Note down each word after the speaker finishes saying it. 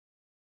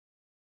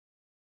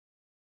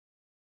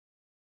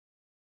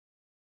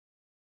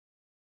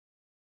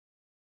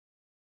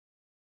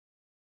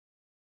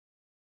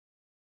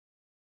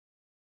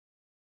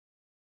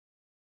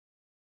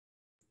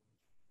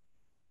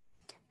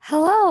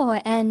Hello,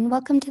 and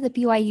welcome to the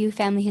BYU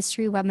Family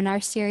History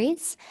webinar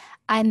series.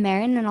 I'm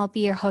Marin, and I'll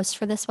be your host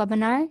for this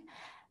webinar.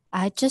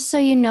 Just so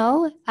you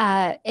know,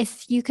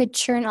 if you could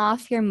turn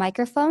off your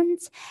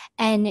microphones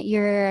and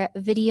your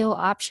video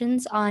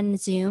options on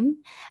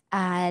Zoom,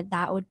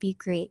 that would be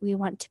great. We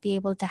want to be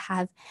able to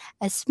have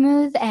a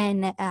smooth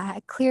and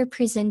clear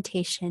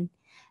presentation.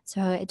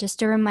 So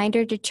just a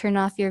reminder to turn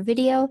off your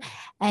video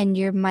and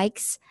your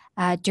mics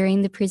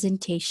during the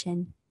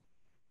presentation.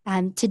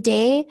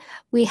 Today,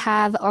 we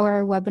have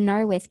our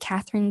webinar with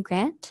Kathryn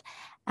Grant,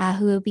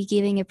 who will be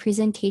giving a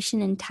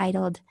presentation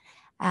entitled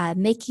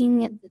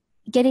Getting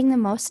the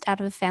Most Out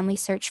of a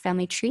FamilySearch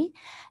Family Tree,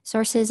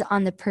 Sources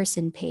on the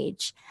Person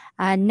page.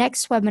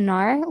 Next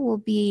webinar will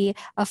be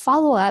a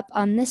follow-up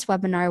on this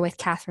webinar with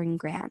Kathryn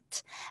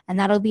Grant, and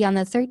that'll be on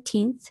the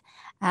 13th,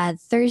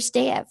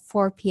 Thursday at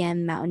 4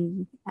 p.m.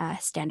 Mountain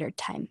Standard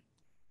Time.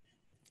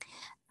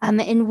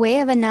 In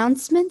way of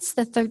announcements,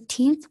 the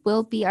 13th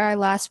will be our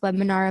last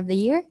webinar of the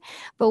year,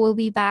 but we'll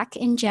be back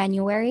in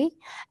January.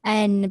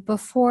 And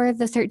before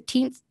the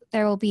 13th,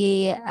 there will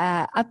be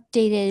an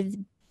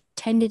updated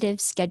tentative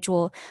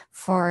schedule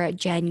for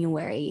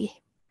January.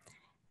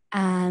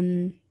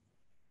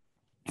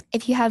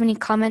 If you have any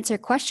comments or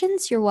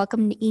questions, you're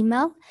welcome to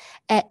email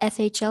at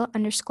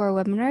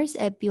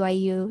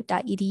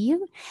fhl_webinars@byu.edu.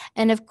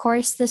 And of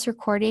course, the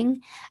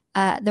recording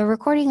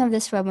of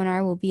this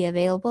webinar will be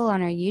available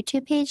on our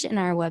YouTube page and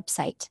our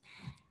website.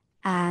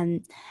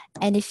 And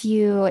if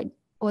you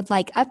would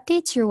like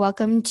updates, you're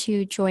welcome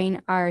to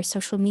join our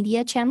social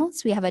media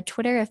channels. We have a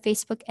Twitter, a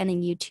Facebook, and a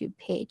YouTube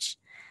page.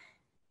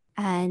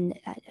 And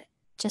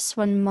just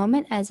one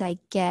moment as I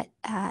get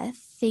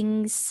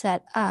things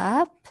set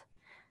up.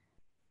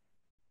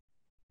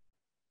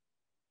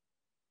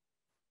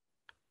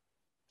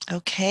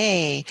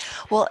 Okay,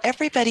 well,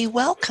 everybody,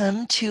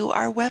 welcome to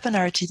our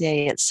webinar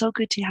today. It's so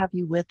good to have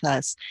you with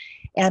us.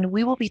 And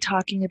we will be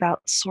talking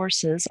about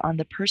sources on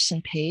the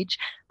person page.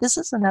 This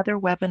is another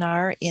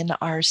webinar in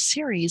our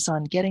series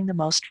on getting the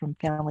most from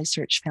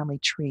FamilySearch Family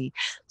Tree.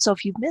 So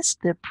if you've missed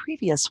the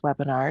previous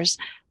webinars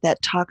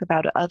that talk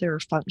about other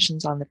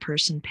functions on the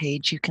person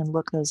page, you can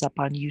look those up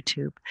on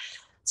YouTube.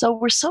 So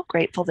we're so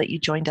grateful that you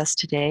joined us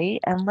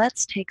today, and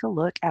let's take a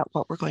look at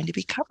what we're going to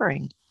be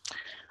covering.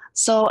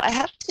 So I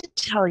have to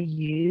tell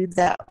you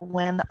that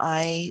when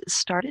I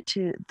started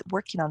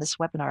working on this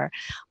webinar,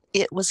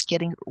 it was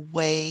getting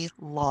way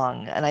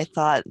long, and I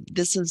thought,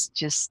 this is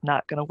just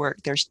not going to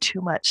work. There's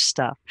too much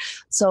stuff.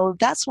 So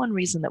that's one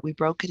reason that we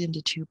broke it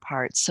into two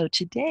parts. So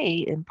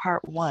today, in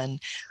part one,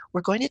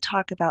 we're going to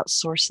talk about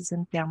sources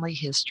in family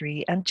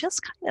history and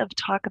just kind of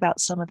talk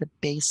about some of the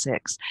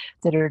basics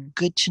that are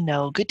good to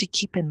know, good to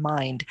keep in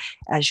mind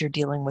as you're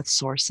dealing with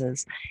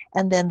sources.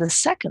 And then the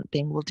second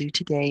thing we'll do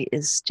today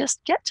is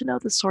just get to know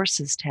the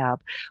sources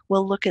tab.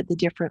 We'll look at the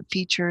different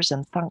features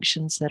and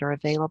functions that are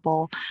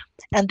available.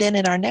 And then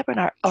in our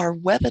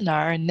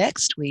webinar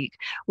next week,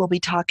 we'll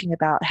be talking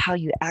about how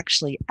you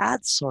actually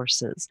add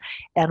sources.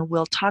 And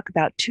we'll talk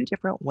about two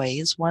different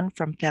ways, one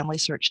from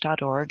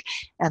FamilySearch.org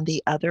and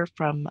the other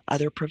from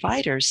other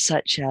providers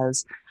such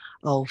as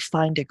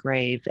Find a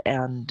Grave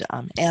and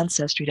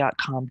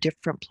Ancestry.com,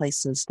 different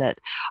places that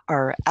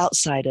are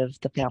outside of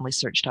the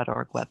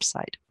FamilySearch.org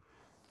website.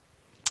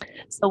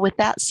 So with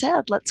that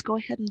said, let's go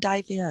ahead and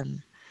dive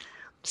in.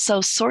 So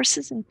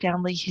sources in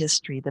family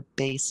history, the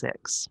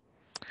basics.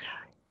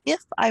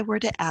 If I were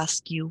to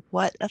ask you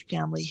what a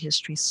family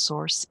history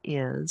source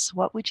is,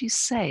 what would you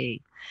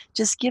say?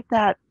 Just give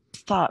that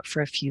thought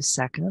for a few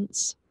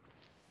seconds.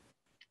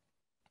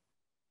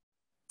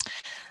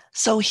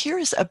 So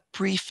here's a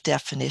brief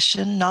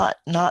definition, not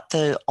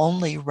the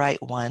only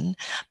right one,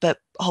 but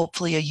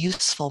hopefully a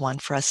useful one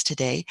for us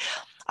today.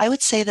 I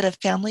would say that a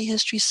family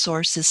history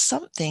source is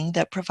something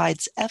that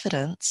provides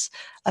evidence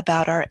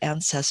about our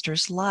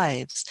ancestors'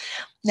 lives.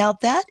 Now,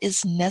 that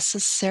is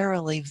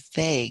necessarily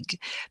vague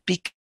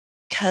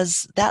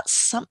because that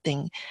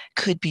something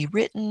could be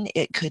written,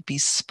 it could be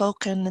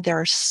spoken.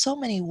 There are so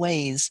many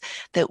ways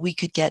that we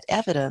could get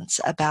evidence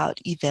about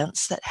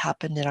events that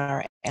happened in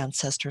our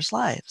ancestors'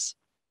 lives.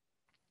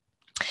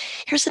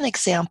 Here's an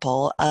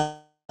example of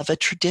a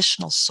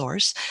traditional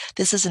source.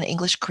 This is an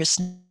English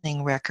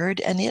christening record,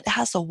 and it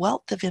has a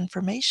wealth of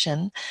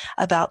information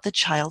about the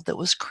child that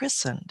was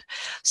christened.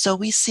 So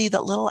we see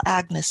that little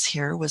Agnes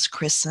here was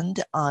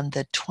christened on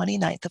the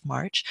 29th of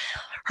March.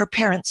 Her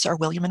parents are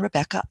William and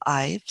Rebecca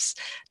Ives.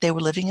 They were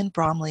living in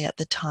Bromley at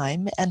the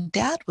time, and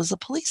Dad was a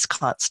police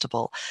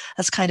constable.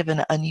 That's kind of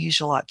an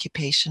unusual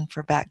occupation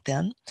for back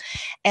then.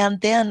 And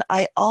then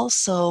I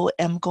also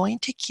am going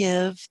to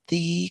give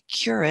the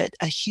curate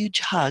a huge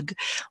hug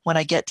when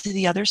I get to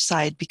the other other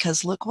side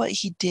because look what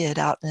he did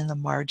out in the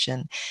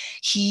margin.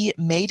 He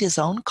made his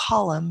own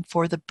column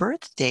for the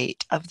birth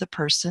date of the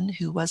person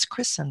who was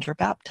christened or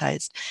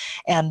baptized.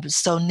 And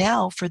so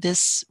now for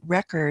this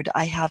record,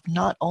 I have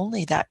not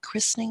only that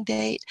christening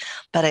date,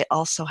 but I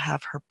also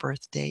have her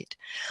birth date.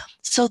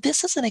 So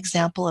this is an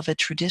example of a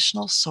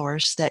traditional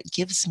source that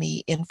gives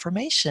me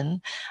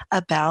information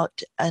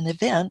about an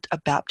event, a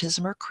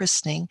baptism or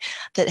christening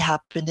that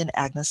happened in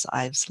Agnes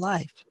Ives'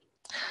 life.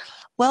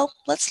 Well,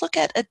 let's look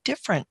at a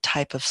different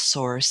type of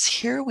source.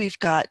 Here we've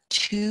got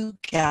two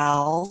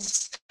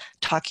gals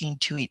talking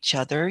to each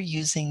other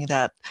using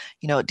that,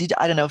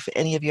 I don't know if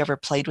any of you ever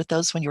played with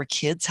those when you were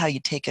kids, how you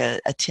take a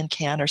tin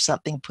can or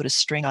something, put a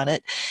string on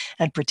it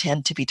and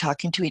pretend to be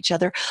talking to each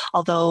other.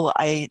 Although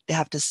I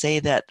have to say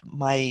that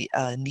my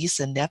niece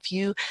and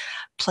nephew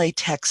play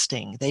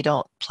texting. They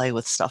don't play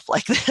with stuff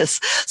like this.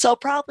 So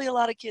probably a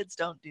lot of kids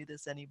don't do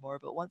this anymore,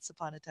 but once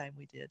upon a time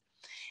we did.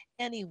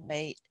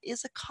 Anyway,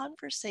 is a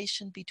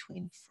conversation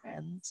between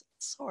friends a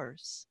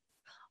source?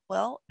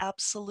 Well,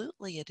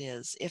 absolutely it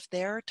is. If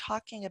they're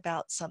talking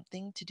about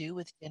something to do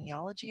with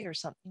genealogy or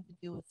something to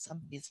do with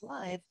somebody's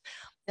life,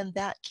 then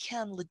that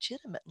can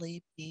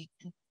legitimately be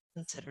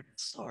considered a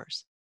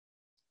source.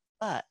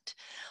 But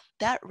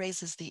that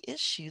raises the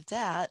issue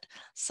that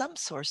some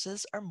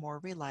sources are more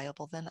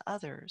reliable than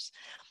others.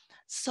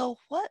 So,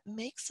 what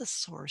makes a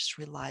source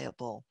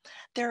reliable?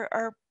 There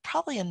are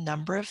probably a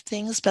number of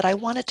things, but I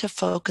wanted to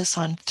focus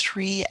on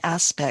three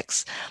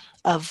aspects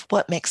of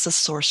what makes a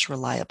source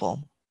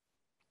reliable.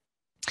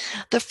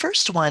 The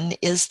first one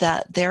is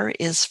that there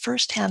is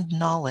firsthand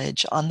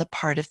knowledge on the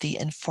part of the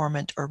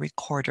informant or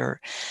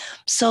recorder.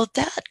 So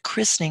that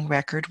christening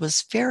record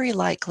was very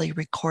likely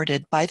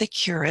recorded by the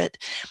curate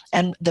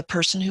and the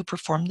person who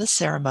performed the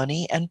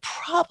ceremony, and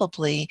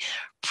probably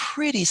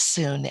pretty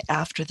soon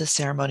after the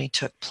ceremony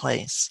took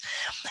place.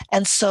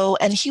 And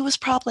he was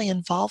probably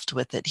involved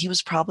with it. He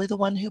was probably the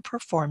one who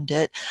performed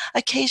it.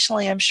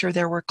 Occasionally, I'm sure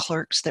there were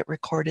clerks that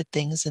recorded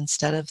things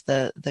instead of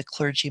the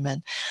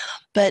clergyman.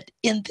 But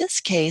in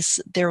this case,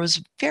 there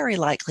was very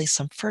likely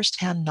some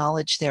firsthand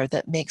knowledge there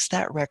that makes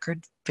that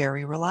record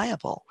very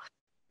reliable.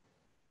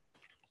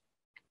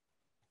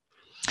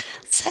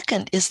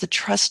 Second is the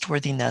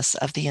trustworthiness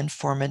of the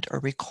informant or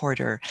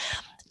recorder.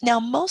 Now,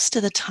 most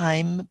of the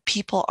time,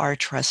 people are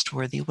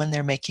trustworthy when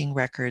they're making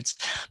records,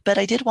 but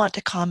I did want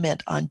to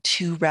comment on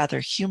two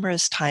rather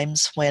humorous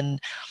times when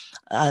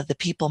the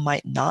people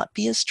might not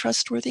be as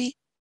trustworthy.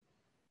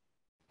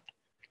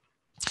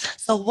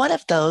 So one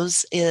of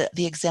those,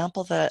 the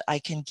example that I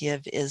can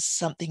give is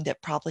something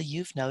that probably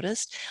you've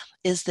noticed,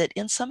 is that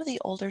in some of the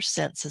older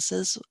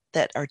censuses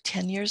that are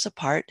 10 years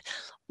apart,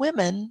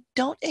 women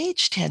don't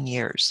age 10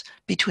 years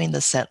between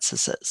the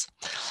censuses.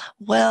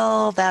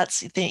 Well,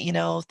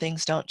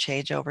 things don't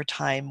change over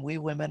time. We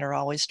women are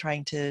always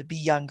trying to be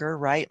younger,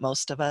 right?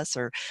 Most of us,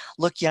 or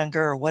look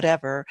younger or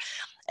whatever.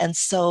 And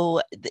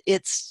so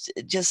it's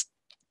just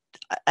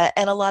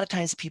and a lot of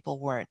times people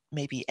weren't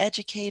maybe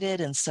educated,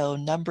 and so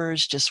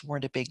numbers just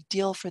weren't a big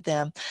deal for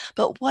them.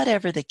 But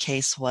whatever the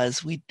case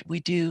was, we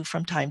do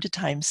from time to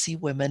time see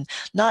women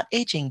not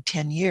aging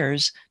 10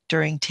 years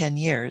during 10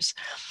 years.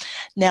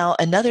 Now,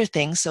 another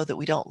thing, so that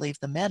we don't leave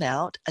the men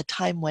out, a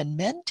time when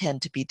men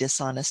tend to be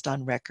dishonest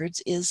on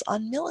records is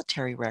on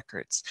military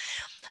records.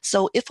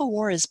 So if a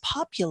war is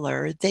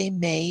popular, they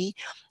may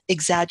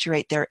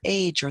exaggerate their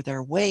age or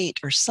their weight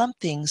or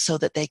something so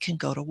that they can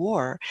go to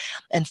war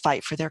and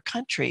fight for their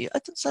country.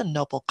 It's a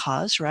noble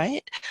cause,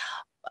 right?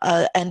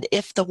 And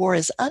if the war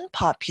is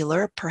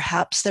unpopular,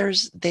 perhaps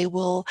they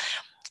will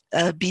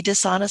be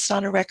dishonest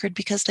on a record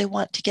because they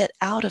want to get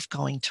out of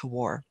going to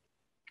war.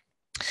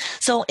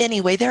 So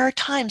anyway, there are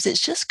times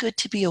it's just good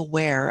to be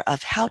aware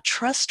of how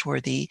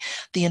trustworthy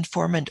the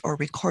informant or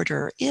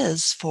recorder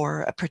is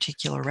for a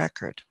particular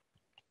record.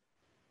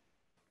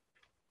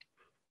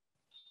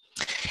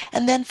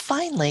 And then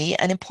finally,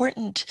 an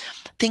important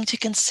thing to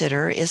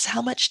consider is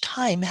how much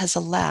time has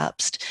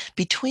elapsed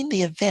between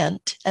the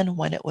event and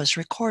when it was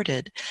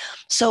recorded.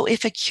 So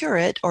if a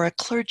curate or a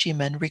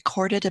clergyman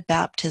recorded a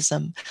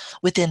baptism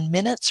within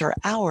minutes or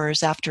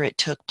hours after it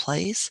took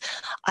place,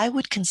 I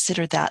would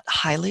consider that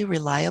highly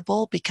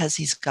reliable because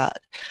he's got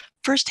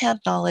firsthand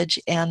knowledge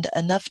and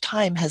enough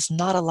time has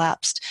not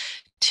elapsed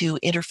to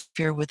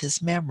interfere with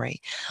his memory.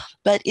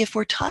 But if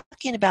we're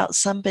talking about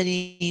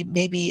somebody,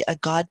 maybe a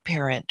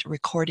godparent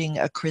recording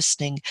a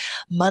christening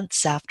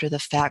months after the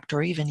fact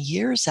or even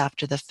years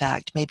after the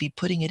fact, maybe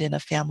putting it in a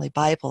family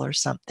Bible or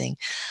something,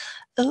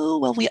 oh,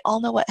 well, we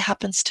all know what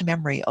happens to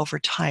memory over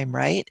time,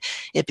 right?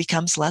 It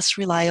becomes less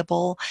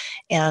reliable,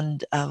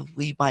 and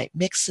we might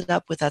mix it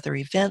up with other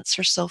events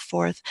or so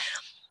forth.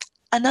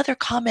 Another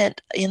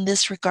comment in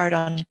this regard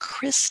on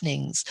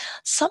christenings,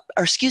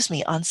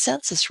 on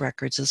census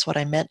records is what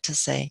I meant to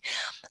say.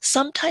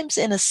 Sometimes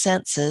in a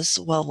census,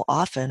 well,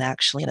 often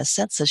actually in a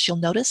census, you'll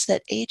notice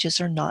that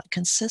ages are not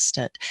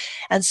consistent.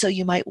 And so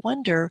you might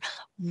wonder,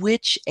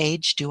 which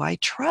age do I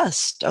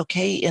trust?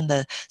 Okay, in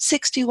the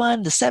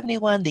 61, the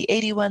 71, the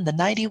 81, the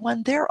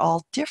 91, they're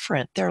all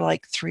different. They're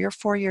like 3 or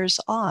 4 years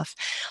off.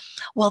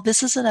 Well,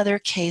 this is another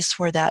case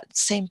where that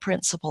same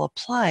principle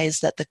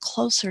applies, that the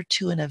closer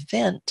to an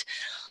event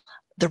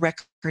the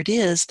record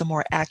is, the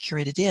more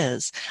accurate it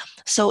is.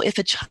 So if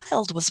a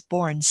child was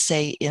born,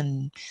 say,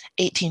 in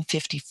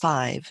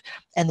 1855,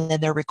 and then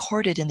they're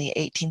recorded in the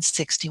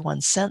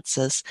 1861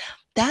 census,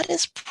 that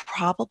is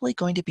probably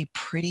going to be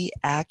pretty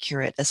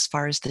accurate as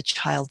far as the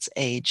child's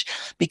age,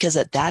 because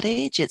at that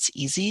age, it's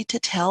easy to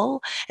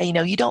tell.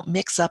 And, you don't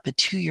mix up a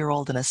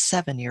 2-year-old and a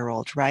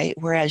 7-year-old, right?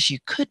 Whereas you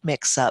could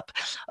mix up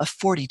a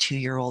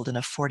 42-year-old and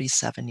a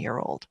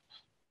 47-year-old.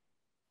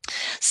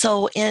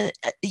 So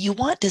you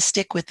want to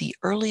stick with the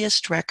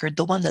earliest record,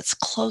 the one that's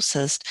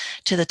closest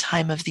to the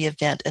time of the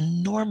event,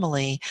 and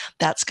normally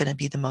that's going to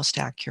be the most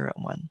accurate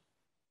one.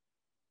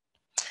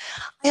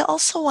 I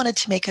also wanted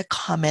to make a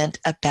comment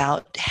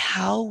about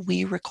how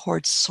we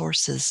record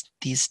sources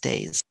these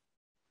days.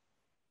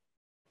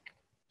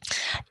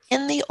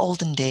 In the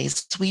olden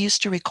days, we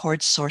used to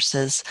record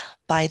sources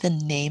by the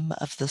name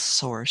of the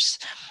source.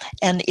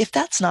 And if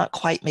that's not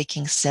quite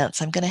making sense,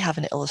 I'm going to have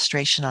an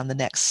illustration on the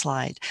next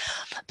slide.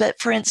 But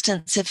for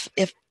instance, if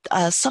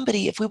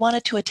we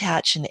wanted to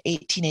attach an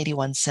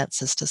 1881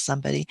 census to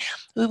somebody,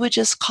 we would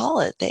just call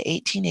it the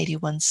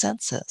 1881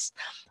 census.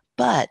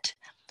 But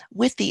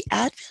with the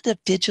advent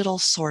of digital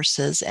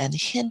sources and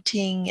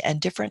hinting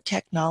and different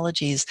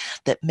technologies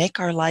that make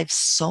our lives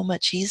so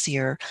much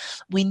easier,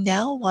 we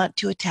now want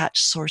to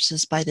attach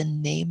sources by the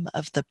name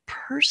of the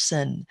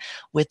person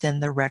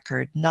within the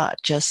record,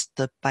 not just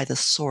by the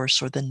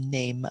source or the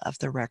name of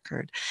the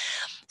record.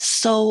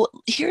 So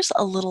here's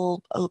a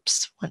little,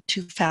 oops, went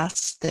too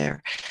fast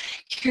there.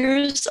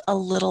 Here's a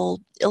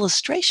little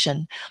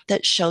illustration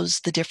that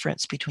shows the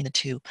difference between the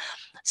two.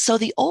 So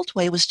the old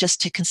way was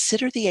just to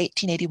consider the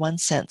 1881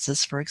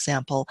 census, for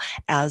example,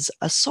 as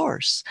a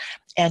source.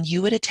 And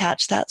you would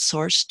attach that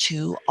source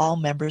to all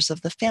members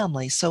of the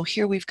family. So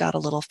here we've got a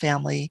little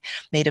family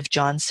made of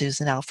John,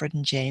 Susan, Alfred,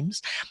 and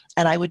James.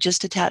 And I would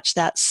just attach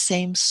that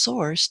same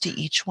source to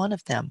each one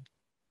of them.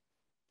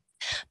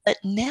 But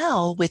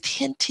now with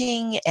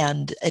hinting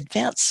and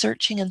advanced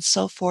searching and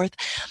so forth,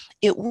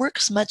 it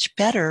works much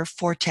better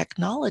for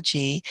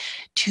technology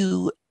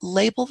to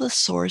label the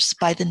source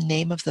by the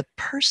name of the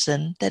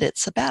person that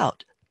it's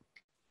about.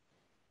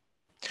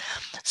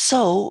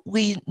 So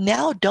we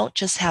now don't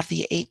just have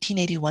the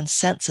 1881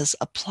 census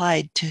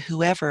applied to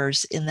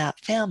whoever's in that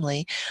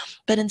family,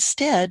 but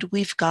instead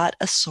we've got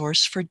a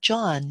source for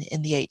John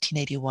in the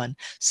 1881,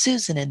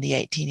 Susan in the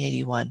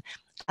 1881,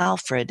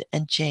 Alfred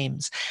and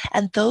James.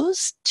 And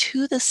those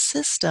to the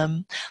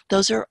system,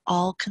 those are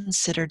all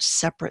considered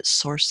separate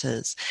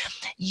sources.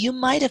 You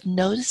might have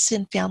noticed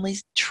in Family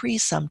Tree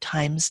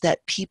sometimes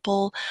that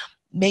people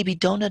maybe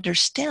don't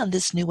understand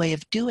this new way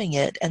of doing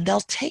it, and they'll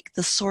take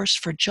the source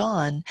for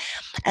John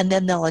and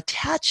then they'll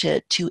attach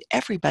it to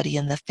everybody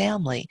in the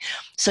family.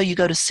 So you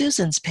go to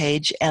Susan's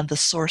page and the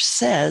source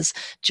says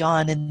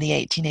John in the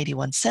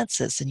 1881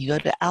 census, and you go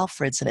to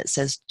Alfred's and it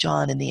says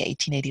John in the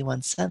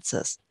 1881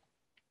 census.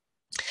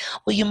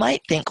 Well, you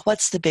might think,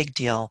 what's the big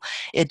deal?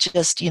 It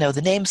just,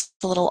 the name's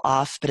a little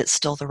off, but it's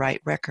still the right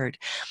record.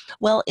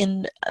 Well,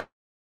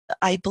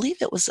 I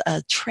believe it was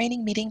a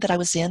training meeting that I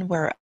was in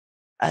where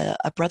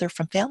a brother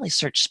from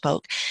FamilySearch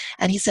spoke,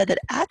 and he said that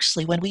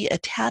actually when we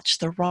attach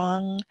the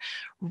wrong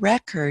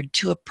record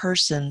to a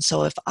person,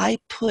 so if I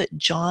put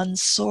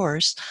John's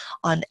source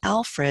on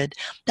Alfred,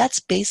 that's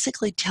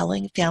basically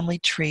telling Family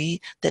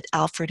Tree that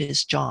Alfred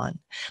is John.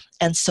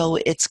 And so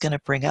it's going to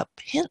bring up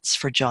hints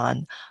for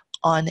John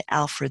on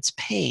Alfred's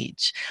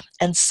page.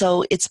 And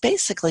so it's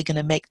basically going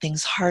to make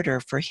things harder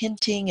for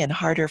hinting and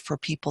harder for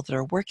people that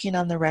are working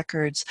on the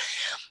records.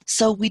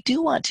 So we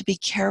do want to be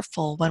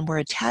careful when we're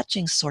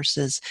attaching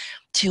sources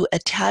to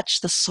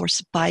attach the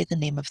source by the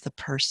name of the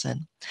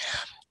person.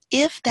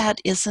 If that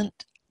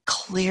isn't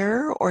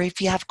clear, or if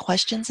you have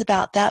questions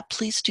about that,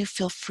 please do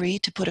feel free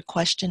to put a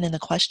question in the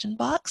question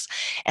box,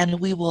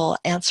 and we will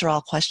answer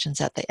all questions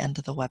at the end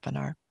of the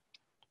webinar.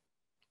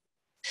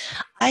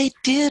 I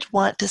did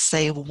want to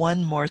say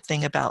one more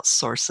thing about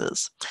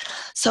sources.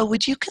 So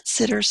would you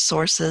consider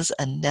sources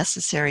a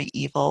necessary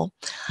evil?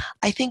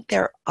 I think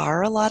there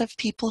are a lot of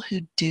people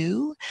who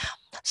do.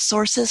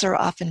 Sources are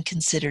often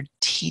considered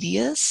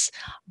tedious,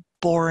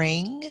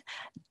 boring,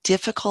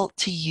 difficult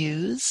to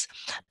use.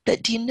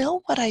 But do you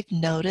know what I've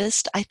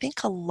noticed? I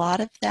think a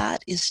lot of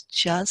that is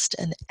just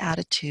an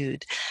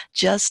attitude,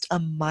 just a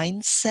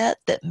mindset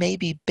that may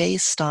be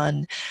based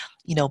on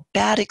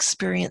bad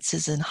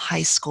experiences in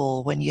high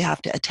school when you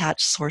have to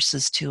attach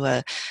sources to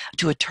a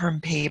term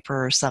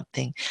paper or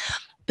something.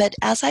 But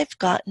as I've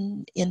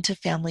gotten into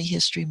family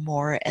history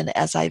more, and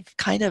as I've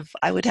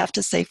I would have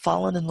to say,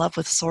 fallen in love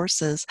with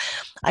sources,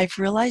 I've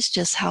realized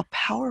just how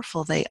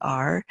powerful they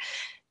are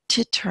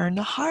to turn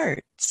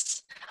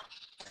hearts.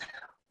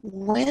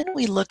 When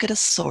we look at a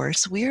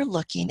source, we are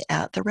looking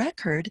at the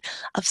record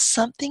of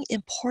something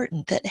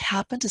important that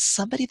happened to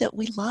somebody that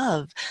we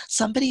love,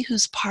 somebody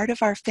who's part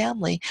of our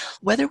family,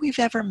 whether we've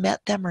ever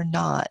met them or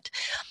not.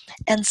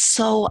 And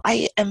so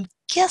I am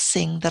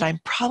guessing that I'm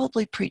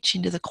probably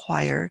preaching to the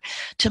choir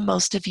to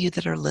most of you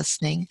that are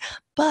listening.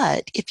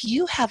 But if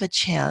you have a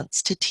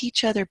chance to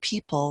teach other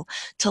people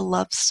to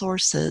love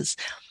sources,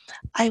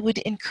 I would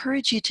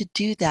encourage you to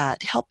do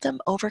that. Help them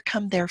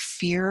overcome their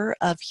fear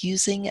of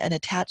using and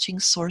attaching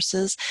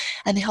sources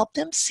and help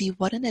them see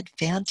what an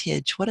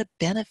advantage, what a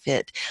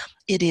benefit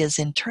it is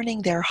in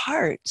turning their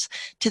hearts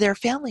to their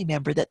family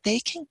member, that they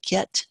can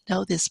get to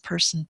know this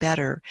person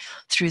better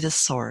through the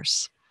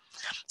source.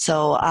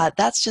 So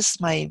that's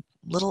just my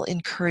little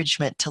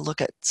encouragement to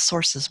look at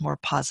sources more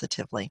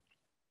positively.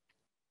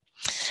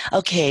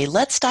 Okay,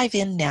 let's dive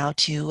in now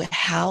to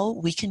how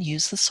we can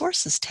use the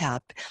Sources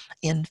tab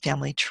in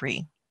Family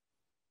Tree.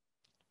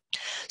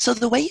 So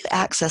the way you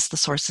access the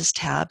Sources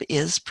tab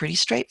is pretty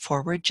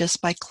straightforward,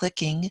 just by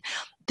clicking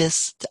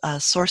this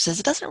Sources.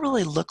 It doesn't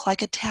really look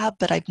like a tab,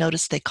 but I've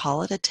noticed they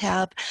call it a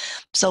tab.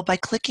 So by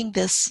clicking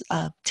this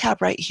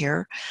tab right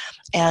here,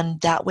 and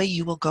that way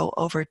you will go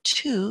over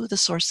to the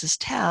Sources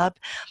tab,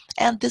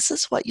 and this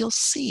is what you'll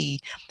see.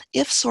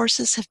 If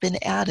sources have been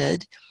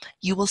added,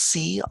 you will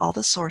see all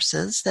the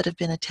sources that have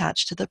been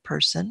attached to the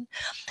person.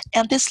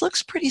 And this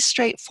looks pretty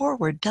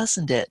straightforward,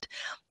 doesn't it?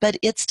 But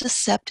it's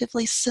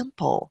deceptively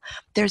simple.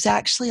 There's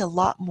actually a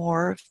lot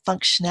more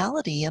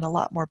functionality and a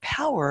lot more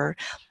power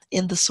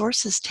in the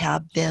Sources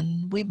tab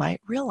than we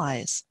might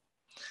realize.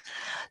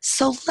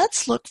 So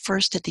let's look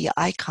first at the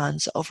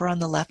icons over on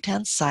the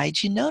left-hand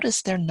side. You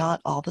notice they're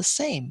not all the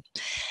same.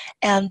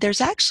 And there's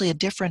actually a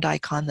different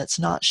icon that's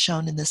not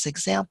shown in this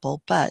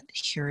example, but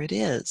here it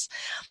is.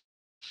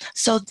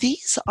 So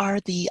these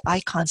are the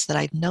icons that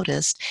I've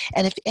noticed.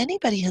 And if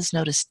anybody has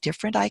noticed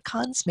different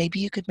icons, maybe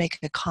you could make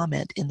a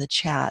comment in the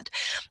chat.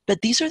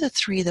 But these are the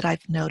three that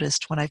I've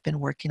noticed when I've been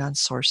working on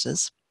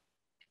sources.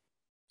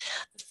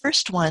 The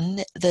first one,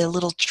 the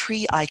little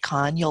tree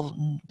icon,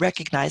 you'll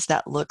recognize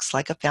that looks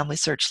like a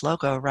FamilySearch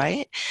logo,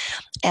 right?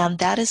 And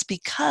that is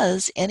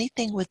because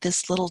anything with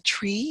this little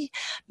tree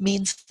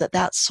means that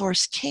that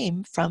source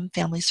came from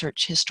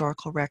FamilySearch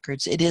historical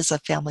records. It is a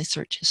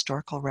FamilySearch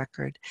historical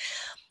record.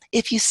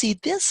 If you see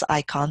this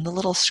icon, the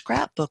little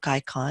scrapbook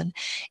icon,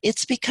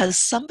 it's because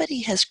somebody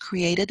has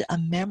created a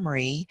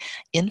memory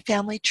in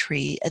Family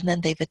Tree and then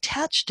they've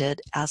attached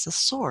it as a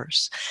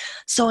source.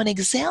 So an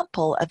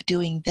example of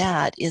doing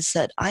that is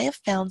that I have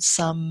found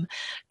some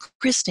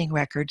christening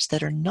records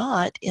that are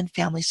not in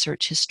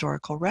FamilySearch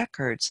historical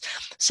records.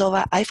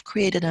 So I've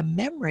created a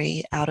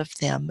memory out of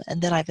them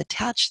and then I've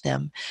attached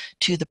them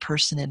to the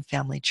person in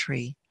Family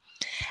Tree.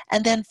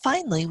 And then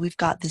finally, we've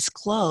got this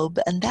globe,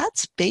 and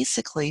that's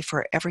basically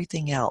for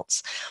everything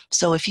else.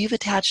 So if you've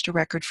attached a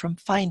record from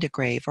Find a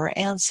Grave or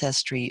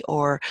Ancestry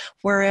or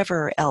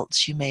wherever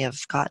else you may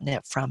have gotten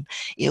it from,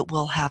 it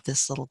will have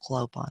this little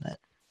globe on it.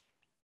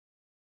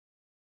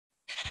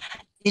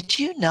 Did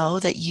you know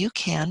that you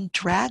can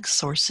drag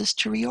sources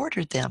to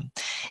reorder them?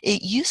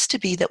 It used to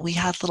be that we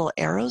had little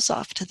arrows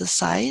off to the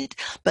side,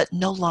 but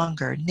no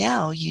longer.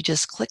 Now you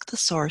just click the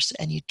source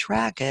and you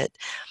drag it.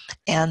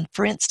 And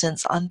for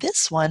instance, on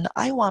this one,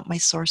 I want my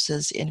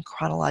sources in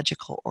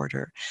chronological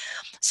order.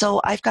 So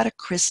I've got a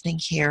christening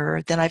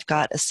here, then I've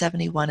got a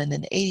 71 and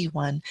an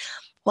 81.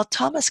 Well,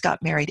 Thomas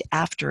got married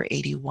after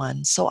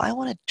 81, so I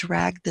want to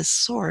drag this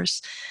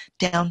source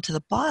down to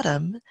the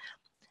bottom,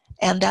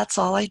 and that's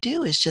all I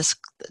do is just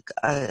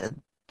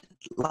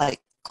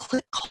like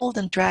click, hold,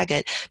 and drag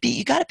it. But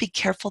you got to be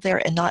careful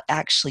there and not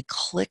actually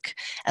click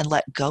and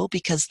let go,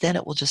 because then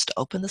it will just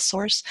open the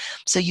source.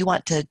 So you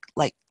want to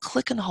like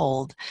click and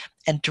hold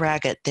and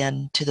drag it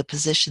then to the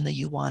position that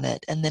you want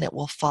it, and then it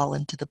will fall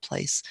into the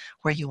place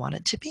where you want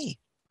it to be.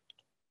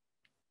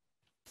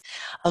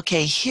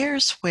 Okay,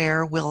 here's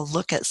where we'll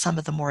look at some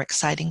of the more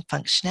exciting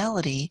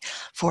functionality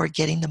for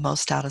getting the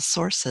most out of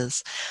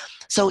sources.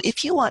 So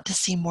if you want to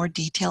see more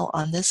detail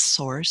on this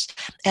source,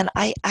 and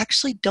I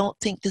actually don't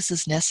think this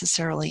is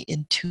necessarily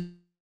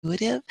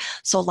intuitive,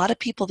 so a lot of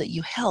people that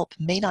you help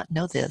may not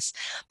know this,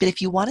 but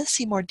if you want to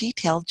see more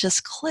detail,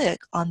 just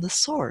click on the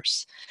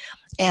source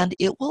and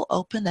it will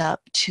open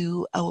up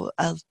to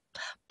a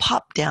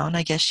pop down,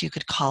 I guess you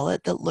could call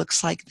it, that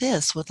looks like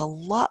this with a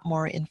lot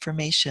more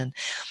information.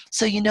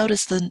 So you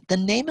notice the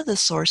name of the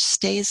source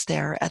stays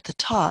there at the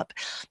top,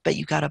 but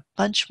you got a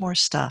bunch more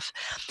stuff.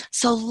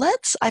 So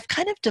I've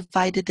kind of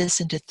divided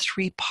this into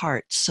three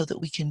parts so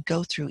that we can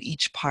go through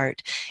each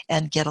part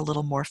and get a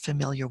little more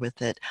familiar with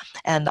it.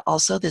 And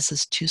also this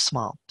is too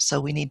small,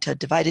 so we need to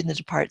divide it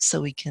into parts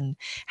so we can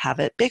have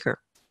it bigger.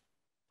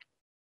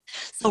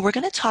 So we're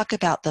going to talk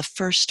about the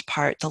first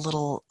part, the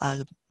little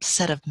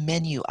set of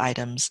menu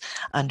items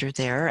under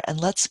there, and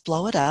let's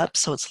blow it up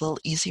so it's a little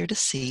easier to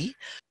see.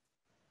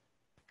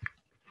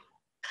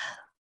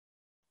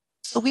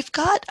 So we've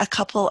got a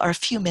couple or a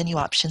few menu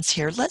options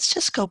here. Let's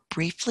just go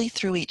briefly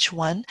through each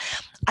one.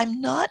 I'm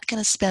not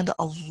going to spend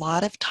a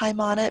lot of time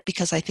on it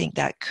because I think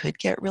that could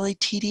get really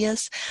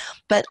tedious,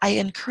 but I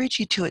encourage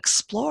you to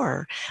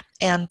explore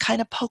and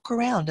kind of poke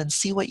around and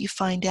see what you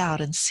find out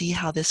and see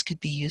how this could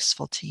be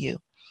useful to you.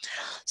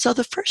 So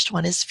the first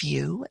one is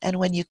View, and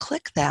when you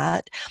click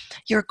that,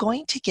 you're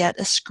going to get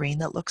a screen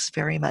that looks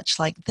very much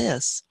like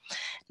this.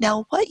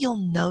 Now, what you'll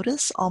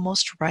notice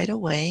almost right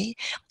away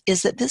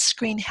is that this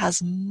screen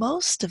has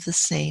most of the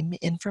same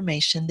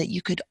information that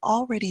you could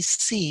already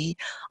see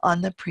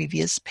on the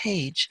previous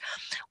page.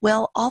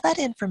 Well, all that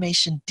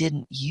information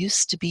didn't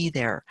used to be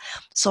there.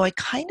 So I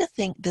kind of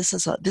think this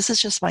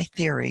is just my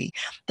theory,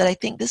 that I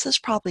think this is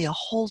probably a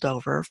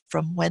holdover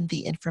from when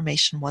the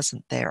information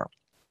wasn't there.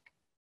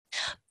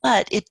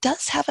 But it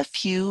does have a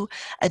few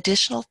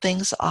additional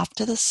things off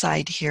to the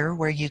side here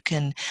where you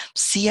can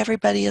see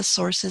everybody a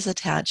source is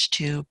attached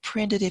to,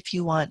 print it if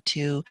you want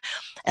to,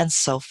 and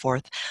so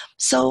forth.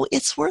 So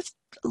it's worth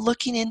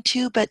looking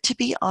into, but to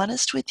be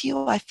honest with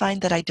you, I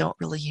find that I don't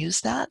really use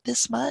that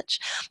this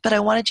much, but I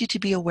wanted you to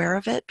be aware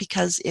of it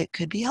because it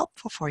could be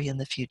helpful for you in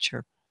the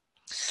future.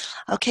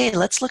 Okay,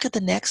 let's look at the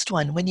next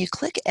one. When you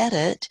click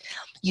Edit,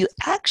 you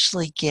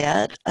actually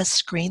get a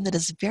screen that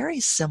is very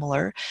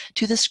similar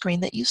to the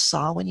screen that you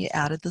saw when you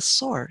added the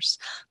source,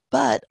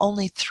 but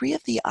only 3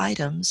 of the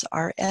items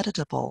are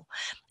editable.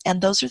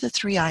 And those are the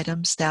 3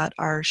 items that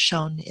are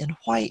shown in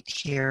white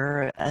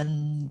here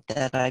and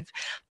that I've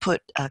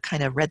put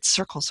kind of red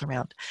circles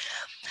around.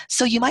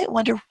 So you might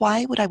wonder,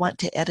 why would I want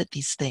to edit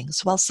these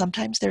things? Well,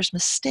 sometimes there's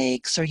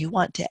mistakes or you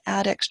want to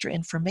add extra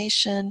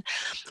information,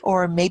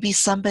 or maybe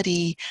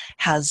somebody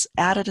has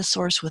added a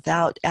source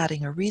without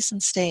adding a reason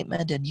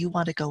statement and you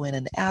want to go in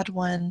and add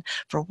one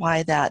for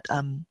why that,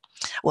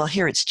 well,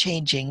 here it's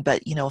changing,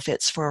 but if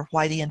it's for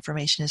why the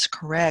information is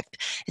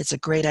correct, it's a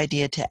great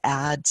idea to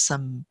add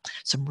some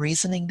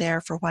reasoning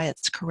there for why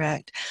it's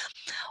correct.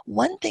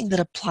 One thing that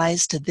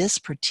applies to this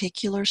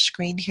particular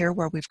screen here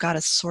where we've got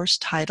a source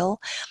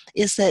title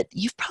is that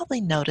you've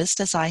probably noticed,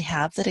 as I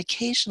have, that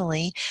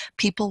occasionally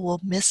people will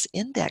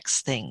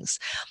misindex things.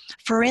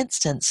 For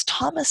instance,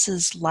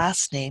 Thomas's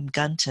last name,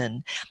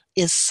 Gunton,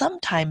 is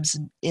sometimes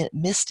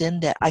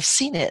misindexed. I've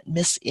seen it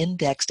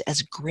misindexed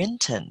as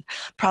Grinton,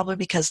 probably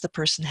because the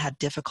person had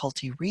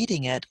difficulty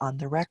reading it on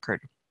the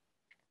record.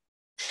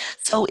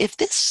 So if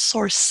this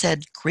source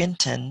said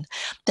Grinton,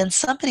 then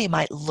somebody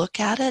might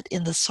look at it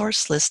in the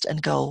source list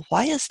and go,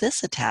 why is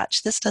this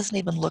attached? This doesn't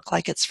even look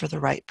like it's for the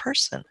right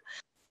person.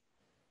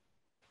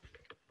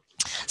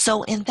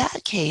 So in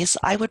that case,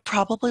 I would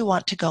probably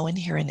want to go in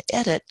here and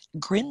edit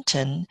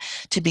Grinton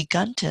to be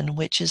Gunton,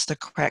 which is the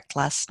correct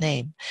last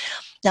name.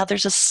 Now,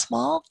 there's a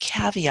small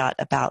caveat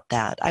about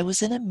that. I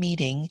was in a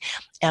meeting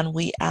and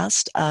we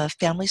asked a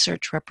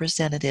FamilySearch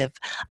representative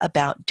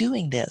about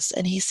doing this.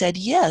 And he said,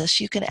 yes,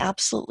 you can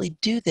absolutely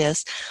do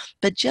this,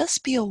 but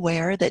just be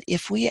aware that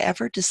if we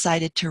ever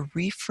decided to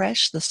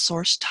refresh the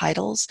source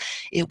titles,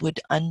 it would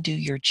undo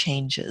your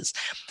changes.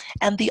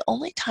 And the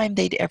only time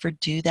they'd ever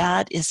do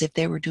that is if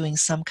they were doing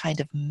some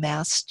kind of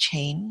mass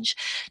change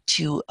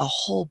to a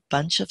whole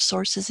bunch of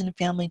sources in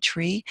Family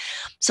Tree.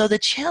 So the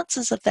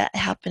chances of that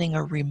happening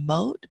are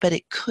remote, but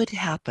it could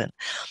happen.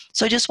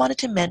 So I just wanted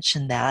to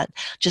mention that,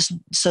 just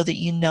so that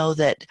you know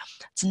that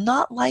it's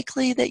not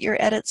likely that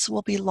your edits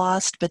will be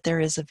lost, but there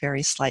is a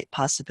very slight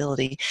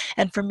possibility.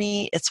 And for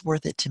me, it's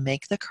worth it to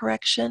make the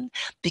correction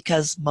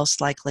because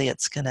most likely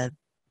it's going to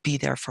be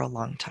there for a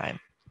long time.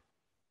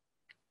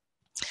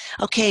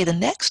 Okay, the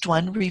next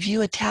one,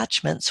 review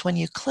attachments. When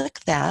you click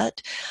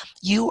that,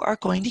 you are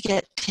going to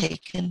get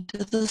taken to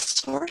the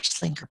source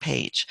linker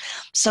page.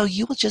 So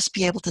you will just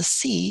be able to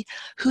see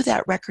who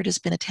that record has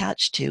been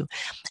attached to.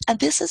 And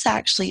this is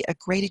actually a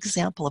great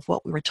example of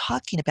what we were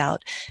talking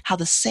about, how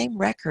the same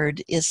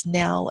record is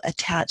now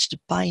attached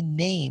by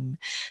name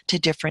to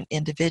different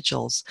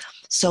individuals.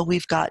 So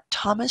we've got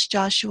Thomas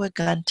Joshua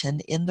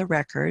Gunton in the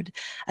record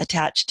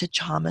attached to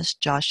Thomas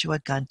Joshua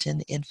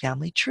Gunton in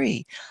Family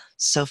Tree.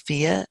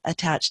 Sophia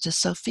attached to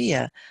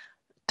Sophia,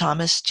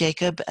 Thomas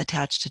Jacob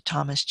attached to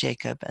Thomas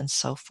Jacob, and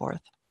so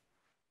forth.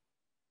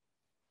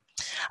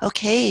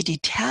 Okay,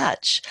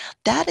 detach.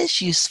 That is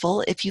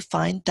useful if you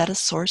find that a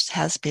source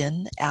has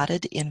been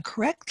added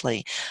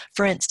incorrectly.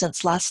 For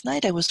instance, last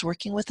night I was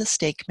working with a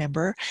stake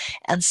member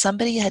and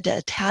somebody had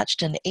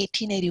attached an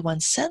 1881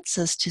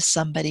 census to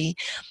somebody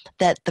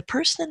that the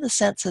person in the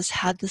census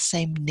had the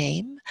same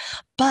name,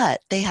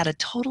 but they had a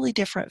totally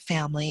different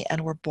family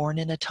and were born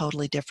in a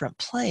totally different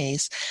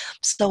place.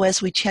 So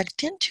as we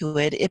checked into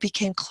it, it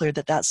became clear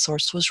that that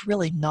source was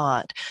really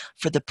not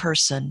for the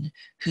person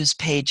whose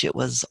page it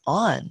was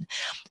on.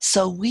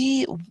 So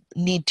we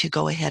need to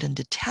go ahead and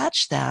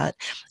detach that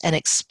and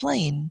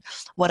explain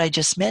what I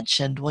just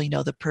mentioned.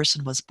 Well, the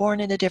person was born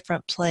in a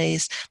different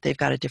place, they've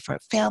got a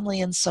different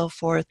family and so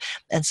forth,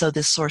 and so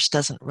this source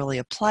doesn't really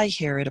apply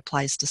here, it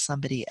applies to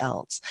somebody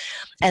else.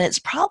 And it's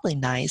probably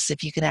nice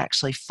if you can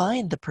actually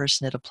find the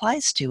person it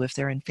applies to if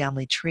they're in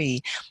Family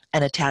Tree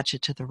and attach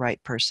it to the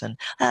right person.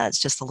 It's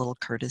just a little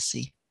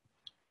courtesy.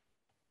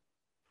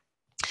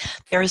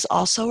 There is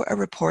also a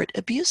report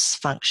abuse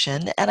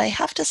function, and I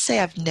have to say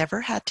I've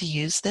never had to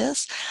use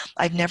this.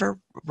 I've never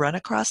run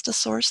across a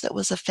source that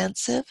was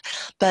offensive,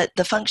 but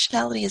the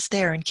functionality is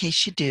there in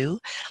case you do.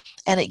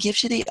 And it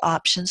gives you the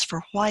options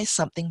for why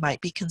something might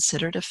be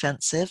considered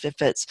offensive.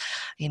 If it's,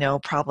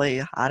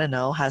 probably, I don't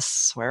know, has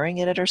swearing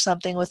in it or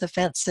something with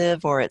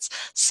offensive, or it's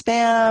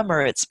spam,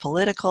 or it's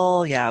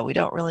political. Yeah, we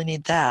don't really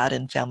need that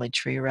in Family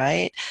Tree,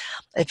 right?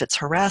 If it's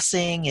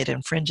harassing, it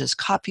infringes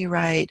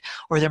copyright,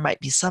 or there might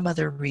be some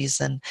other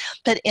reason.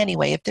 But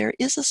anyway, if there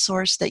is a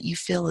source that you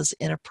feel is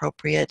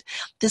inappropriate,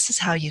 this is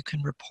how you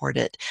can report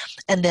it.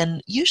 And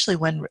then usually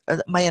when,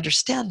 my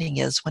understanding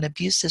is when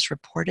abuse is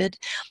reported,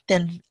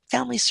 then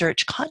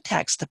FamilySearch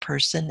contacts the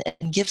person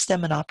and gives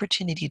them an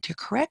opportunity to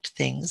correct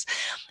things.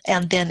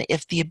 And then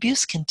if the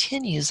abuse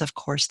continues, of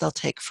course, they'll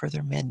take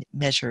further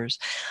measures.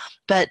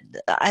 But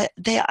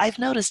I've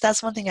noticed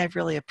that's one thing I've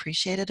really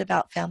appreciated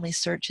about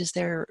FamilySearch is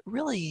they're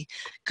really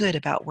good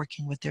about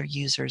working with their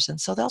users.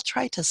 And so they'll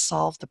try to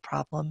solve the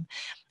problem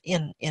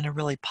in a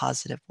really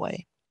positive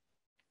way.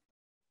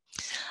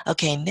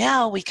 Okay,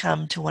 now we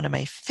come to one of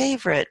my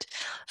favorite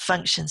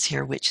functions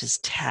here, which is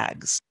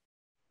tags.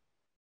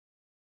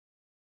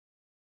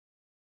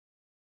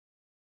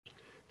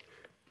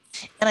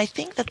 And I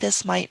think that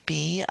this might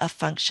be a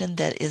function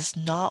that is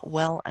not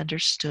well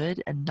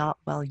understood and not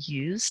well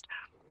used.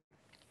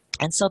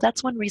 And so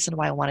that's one reason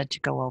why I wanted to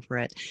go over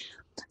it.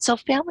 So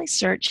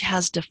FamilySearch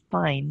has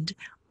defined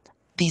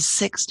these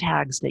 6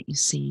 tags that you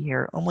see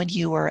here. And when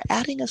you are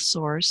adding a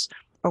source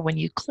or when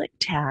you click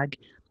tag,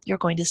 you're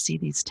going to see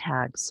these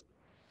tags.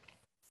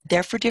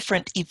 They're for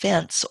different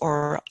events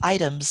or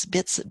items,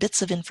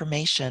 bits of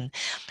information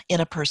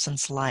in a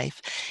person's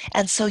life.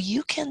 And so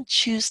you can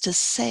choose to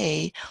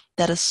say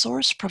that a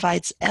source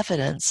provides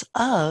evidence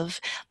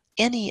of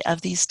any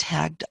of these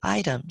tagged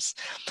items.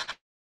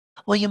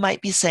 Well, you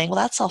might be saying, well,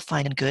 that's all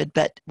fine and good,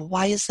 but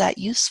why is that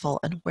useful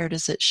and where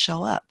does it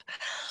show up?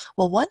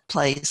 Well,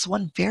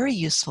 one very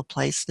useful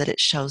place that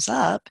it shows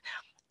up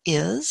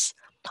is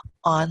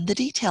on the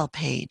detail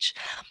page.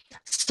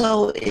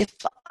 So if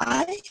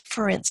I,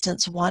 for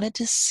instance, wanted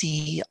to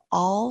see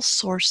all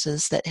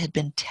sources that had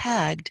been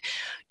tagged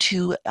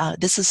to,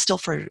 this is still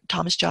for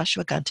Thomas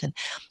Joshua Gunton.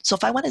 So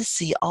if I wanted to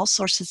see all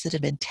sources that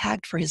had been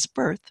tagged for his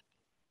birth,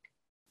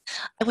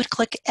 I would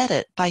click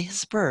edit by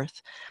his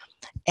birth,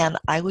 and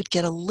I would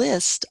get a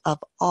list of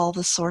all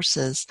the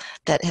sources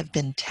that have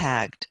been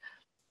tagged.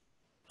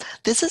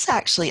 This is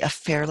actually a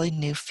fairly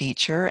new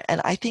feature, and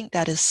I think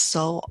that is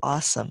so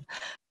awesome.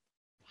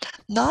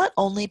 Not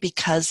only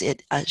because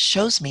it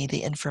shows me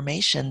the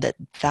information that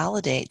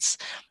validates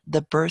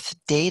the birth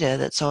data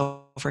that's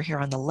over here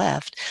on the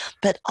left,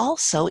 but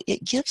also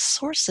it gives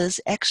sources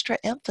extra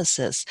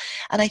emphasis.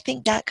 And I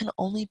think that can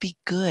only be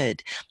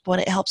good when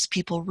it helps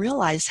people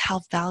realize how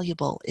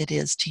valuable it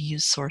is to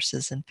use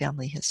sources in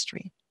family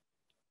history.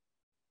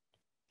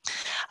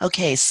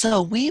 Okay,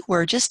 so we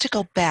were, just to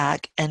go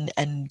back and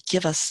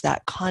give us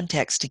that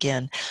context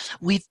again,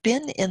 we've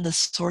been in the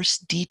source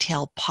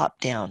detail pop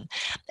down,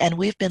 and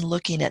we've been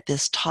looking at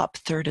this top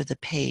third of the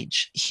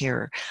page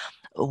here,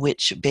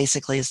 which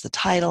basically is the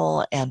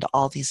title and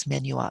all these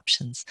menu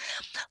options.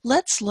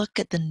 Let's look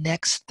at the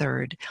next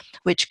third,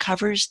 which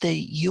covers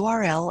the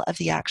URL of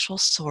the actual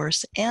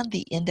source and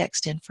the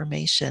indexed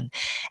information.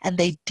 And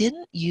they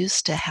didn't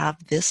used to have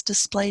this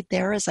displayed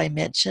there, as I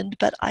mentioned,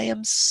 but I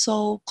am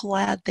so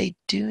glad they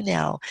do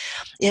now.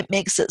 It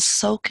makes it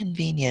so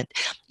convenient.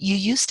 You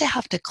used to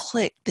have to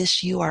click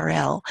this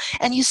URL,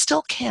 and you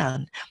still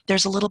can.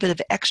 There's a little bit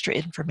of extra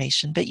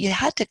information, but you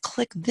had to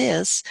click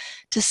this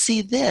to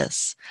see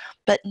this.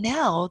 But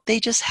now they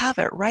just have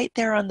it right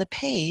there on the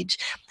page.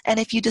 And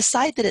if you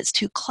decide that it's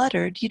too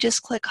cluttered, you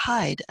just click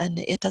hide and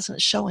it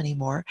doesn't show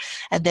anymore.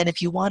 And then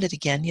if you want it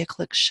again, you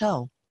click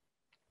show.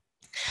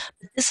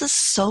 This is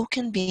so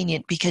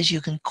convenient because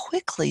you can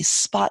quickly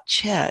spot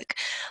check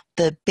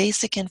the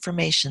basic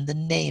information, the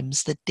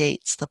names, the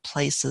dates, the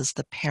places,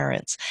 the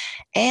parents,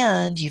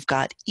 and you've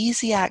got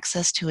easy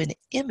access to an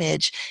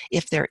image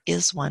if there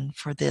is one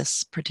for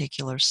this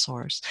particular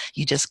source.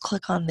 You just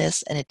click on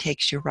this and it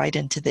takes you right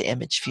into the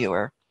image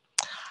viewer.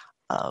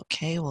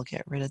 Okay, we'll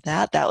get rid of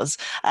that. That was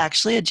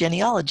actually a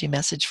genealogy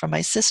message from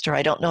my sister.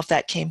 I don't know if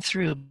that came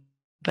through,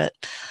 but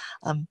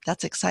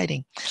that's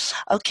exciting.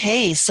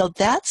 Okay, so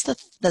that's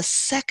the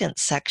second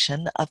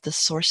section of the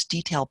source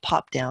detail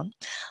pop-down.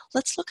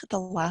 Let's look at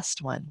the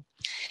last one.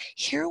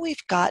 Here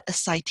we've got a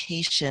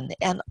citation,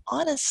 and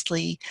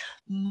honestly,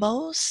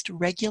 most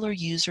regular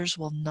users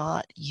will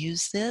not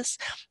use this,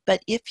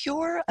 but if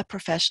you're a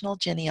professional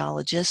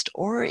genealogist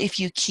or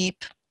if you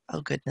keep, oh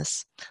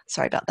goodness,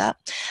 sorry about that,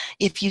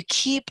 if you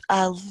keep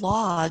a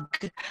log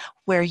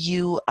where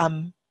you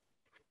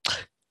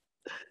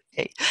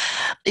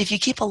If you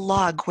keep a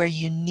log where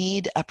you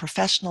need a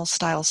professional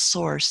style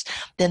source,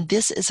 then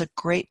this is a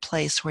great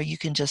place where you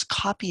can just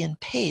copy and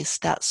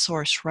paste that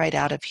source right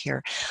out of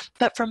here.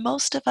 But for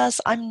most of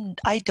us,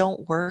 I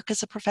don't work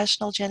as a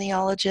professional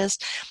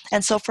genealogist,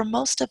 and so for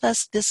most of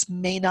us, this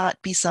may not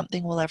be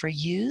something we'll ever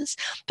use,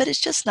 but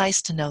it's just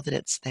nice to know that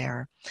it's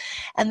there.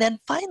 And then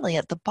finally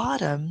at the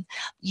bottom,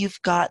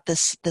 you've got the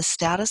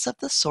status of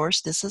the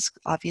source. This is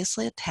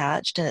obviously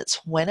attached, and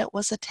it's when it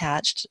was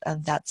attached,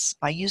 and that's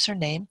my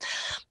username.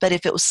 But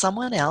if it was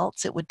someone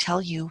else, it would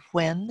tell you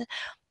when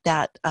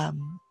that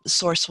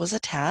source was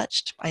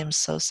attached. I am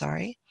so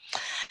sorry.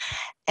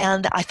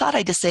 And I thought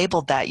I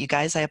disabled that, you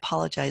guys. I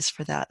apologize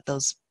for that,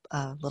 those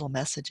little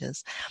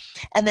messages.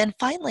 And then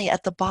finally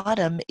at the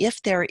bottom,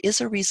 if there is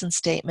a reason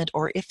statement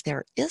or if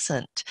there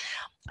isn't,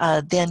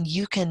 then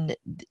you can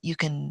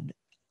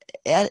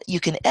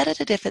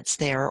edit it if it's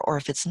there, or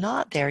if it's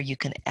not there, you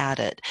can add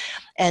it.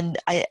 And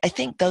I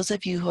think those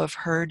of you who have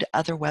heard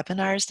other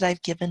webinars that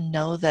I've given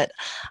know that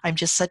I'm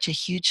just such a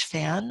huge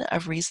fan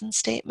of reason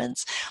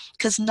statements,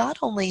 because not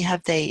only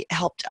have they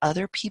helped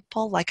other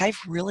people, like I've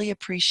really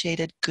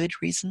appreciated good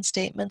reason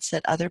statements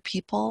that other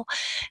people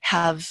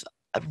have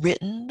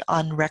written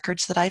on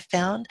records that I've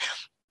found,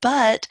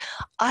 but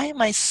I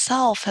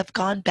myself have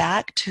gone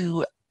back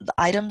to the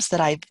items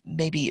that I've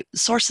maybe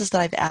sources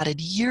that I've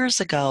added years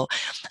ago,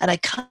 and I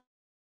come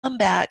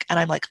back and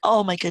I'm like,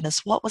 oh my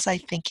goodness, what was I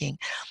thinking?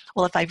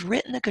 Well, if I've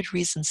written a good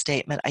reason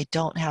statement, I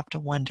don't have to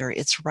wonder.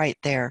 It's right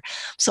there.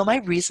 So my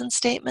reason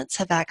statements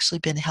have actually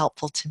been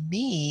helpful to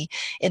me,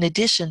 in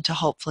addition to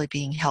hopefully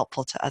being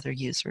helpful to other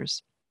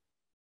users.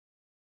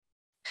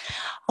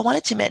 I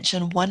wanted to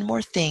mention one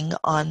more thing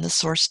on the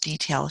source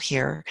detail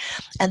here,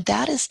 and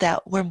that is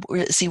that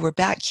we're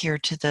back here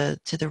to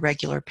the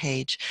regular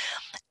page,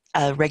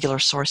 regular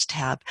source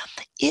tab.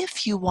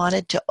 If you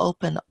wanted to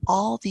open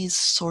all these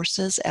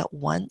sources at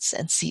once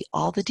and see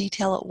all the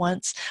detail at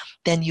once,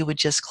 then you would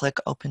just click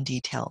Open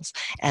Details,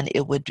 and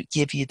it would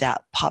give you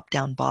that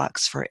pop-down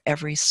box for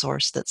every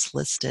source that's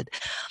listed.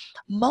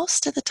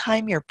 Most of the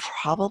time, you're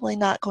probably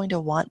not going to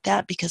want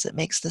that because it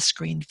makes the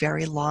screen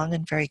very long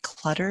and very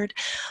cluttered,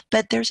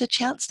 but there's a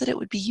chance that it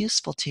would be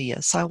useful to you.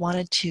 So I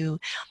wanted to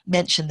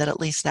mention that at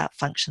least that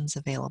function's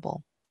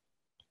available.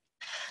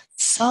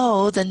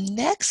 So the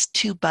next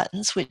two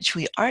buttons, which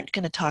we aren't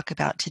going to talk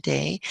about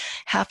today,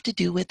 have to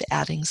do with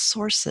adding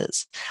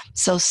sources.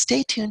 So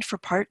stay tuned for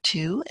part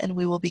 2, and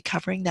we will be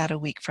covering that a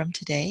week from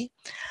today.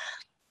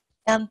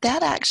 And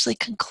that actually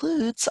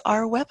concludes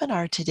our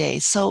webinar today.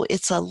 So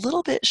it's a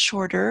little bit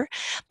shorter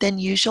than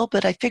usual,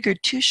 but I figured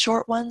 2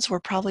 short ones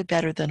were probably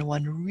better than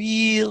one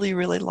really,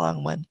 really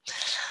long one.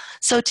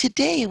 So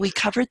today we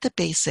covered the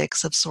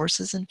basics of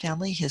sources in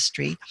family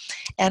history,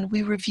 and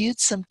we reviewed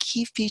some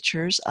key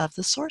features of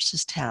the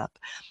Sources tab.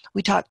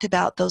 We talked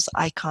about those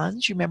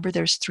icons. Remember,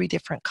 there's 3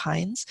 different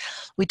kinds.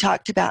 We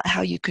talked about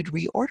how you could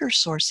reorder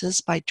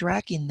sources by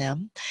dragging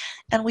them,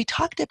 and we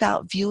talked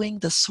about viewing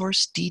the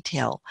source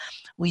detail.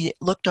 We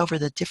looked over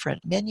the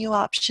different menu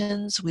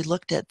options, we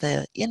looked at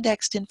the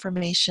indexed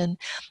information,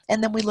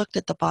 and then we looked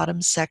at the bottom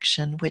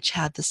section, which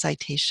had the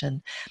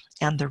citation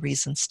and the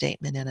reason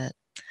statement in it.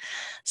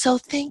 So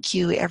thank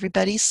you,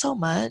 everybody, so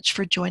much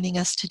for joining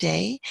us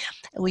today.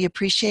 We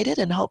appreciate it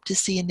and hope to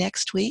see you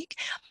next week.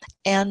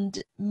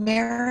 And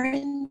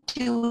Maren,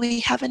 do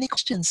we have any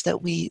questions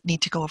that we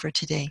need to go over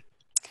today?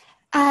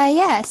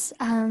 Yes.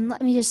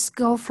 Let me just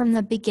go from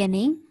the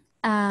beginning.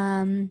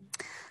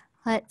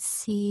 Let's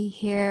see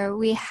here.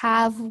 We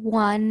have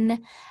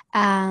one.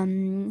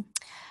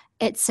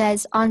 It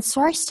says, on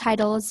source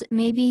titles,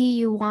 maybe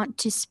you want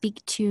to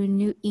speak to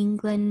New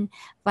England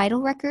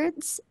vital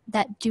records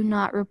that do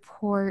not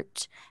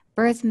report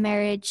birth,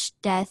 marriage,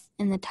 death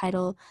in the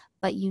title,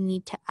 but you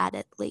need to add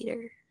it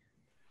later.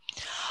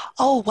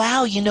 Oh,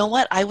 wow. You know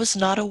what? I was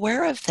not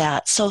aware of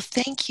that. So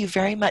thank you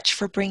very much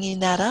for bringing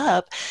that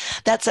up.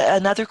 That's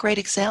another great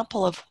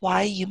example of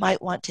why you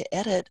might want to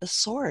edit a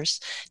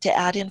source to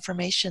add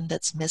information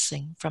that's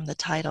missing from the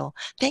title.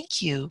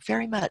 Thank you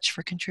very much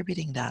for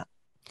contributing that.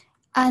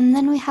 And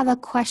then we have a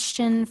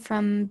question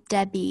from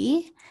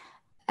Debbie.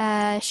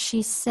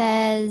 She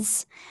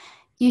says,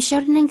 you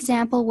showed an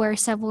example where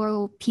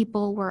several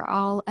people were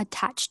all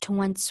attached to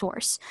one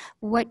source.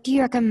 What do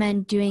you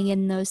recommend doing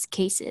in those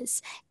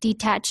cases?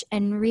 Detach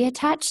and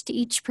reattach to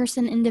each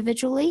person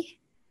individually?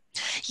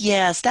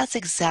 Yes, that's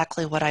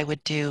exactly what I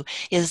would do,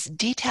 is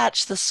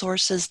detach the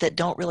sources that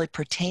don't really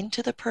pertain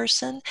to the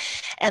person.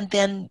 And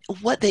then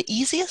what the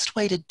easiest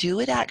way to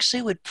do it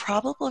actually would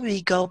probably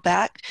be go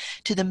back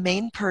to the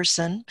main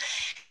person.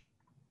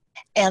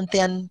 And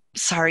then,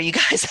 sorry, you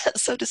guys,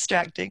 that's so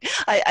distracting.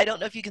 I don't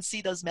know if you can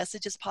see those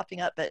messages popping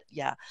up, but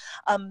yeah.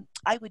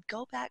 I would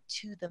go back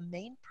to the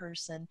main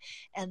person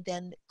and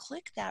then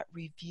click that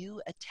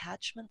review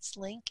attachments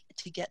link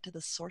to get to the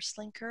source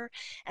linker,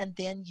 and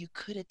then you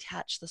could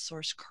attach the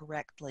source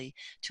correctly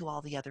to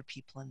all the other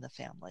people in the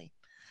family.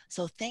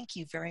 So thank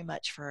you very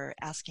much for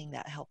asking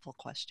that helpful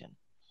question.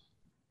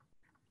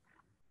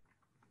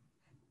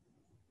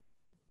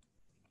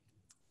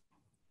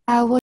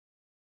 We'll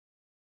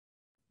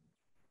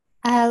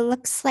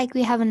Looks like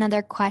we have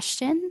another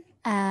question.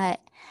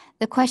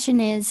 The question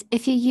is,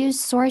 if you use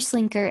source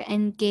linker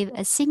and gave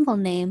a single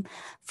name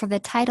for the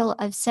title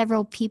of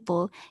several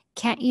people,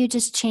 can't you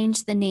just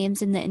change the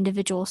names in the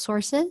individual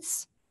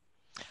sources?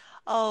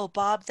 Oh,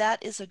 Bob,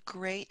 that is a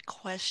great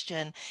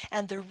question.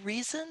 And the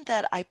reason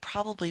that I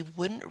probably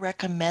wouldn't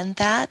recommend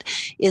that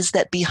is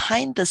that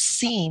behind the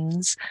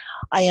scenes,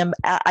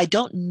 I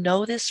don't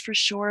know this for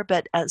sure,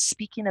 but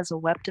speaking as a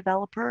web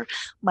developer,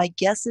 my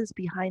guess is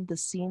behind the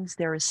scenes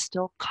there is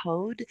still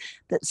code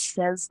that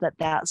says that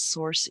that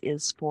source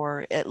is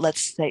for,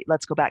 let's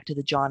go back to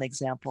the John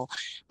example,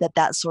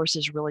 that source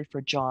is really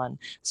for John.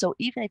 So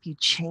even if you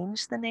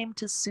change the name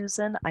to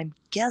Susan, I'm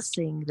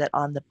guessing that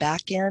on the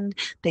back end,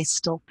 they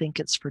still think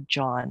it's for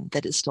John,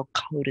 that it's still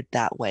coded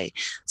that way.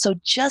 So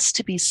just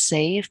to be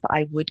safe,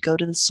 I would go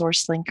to the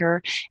source linker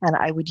and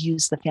I would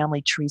use the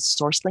family tree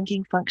source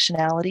linking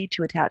functionality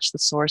to attach the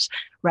source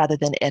rather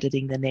than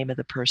editing the name of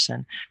the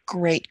person.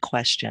 Great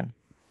question.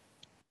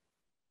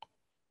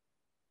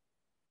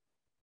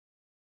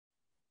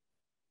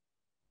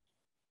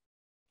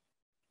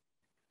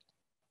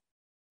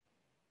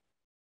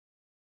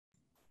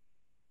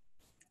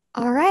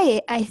 All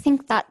right, I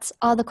think that's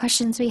all the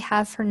questions we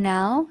have for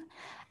now.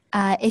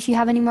 If you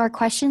have any more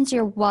questions,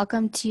 you're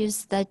welcome to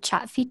use the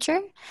chat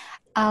feature.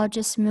 I'll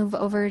just move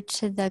over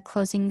to the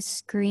closing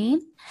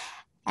screen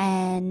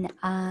and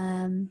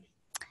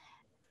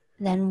then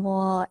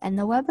we'll end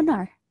the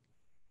webinar.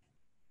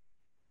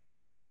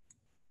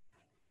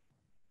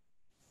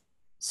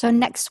 So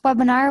next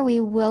webinar, we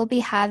will be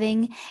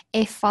having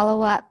a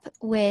follow-up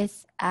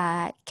with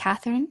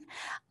Kathryn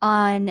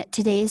on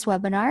today's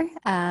webinar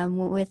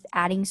with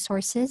adding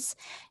sources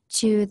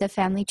to the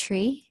family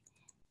tree.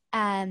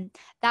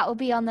 That will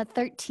be on the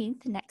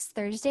 13th, next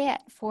Thursday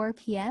at 4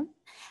 p.m.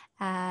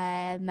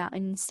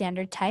 Mountain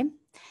Standard Time.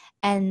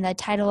 And the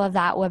title of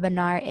that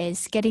webinar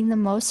is Getting the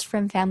Most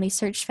from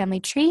FamilySearch Family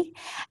Tree,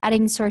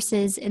 Adding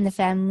Sources in the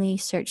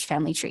FamilySearch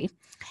Family Tree.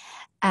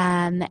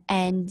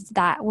 And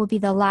that will be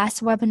the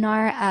last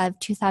webinar of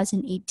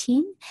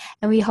 2018.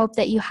 And we hope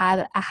that you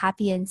have a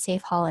happy and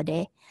safe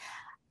holiday.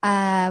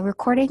 A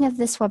recording of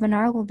this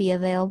webinar will be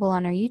available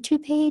on our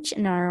YouTube page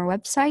and on our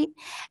website.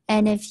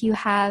 And if you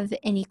have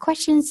any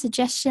questions,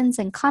 suggestions,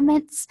 and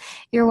comments,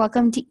 you're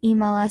welcome to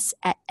email us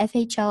at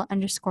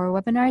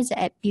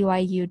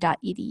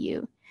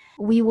fhl_webinars@byu.edu.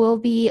 We will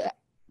be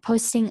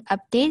posting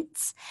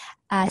updates,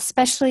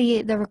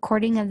 especially the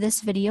recording of this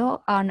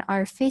video on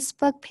our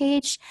Facebook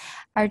page,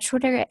 our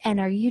Twitter, and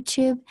our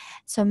YouTube.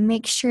 So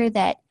make sure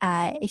that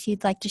if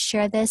you'd like to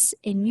share this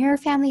in your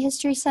Family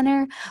History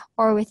Center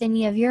or with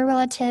any of your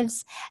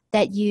relatives,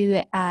 that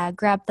you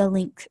grab the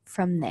link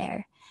from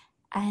there.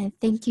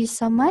 Thank you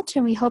so much,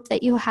 and we hope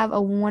that you have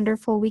a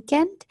wonderful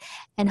weekend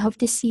and hope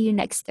to see you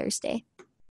next Thursday.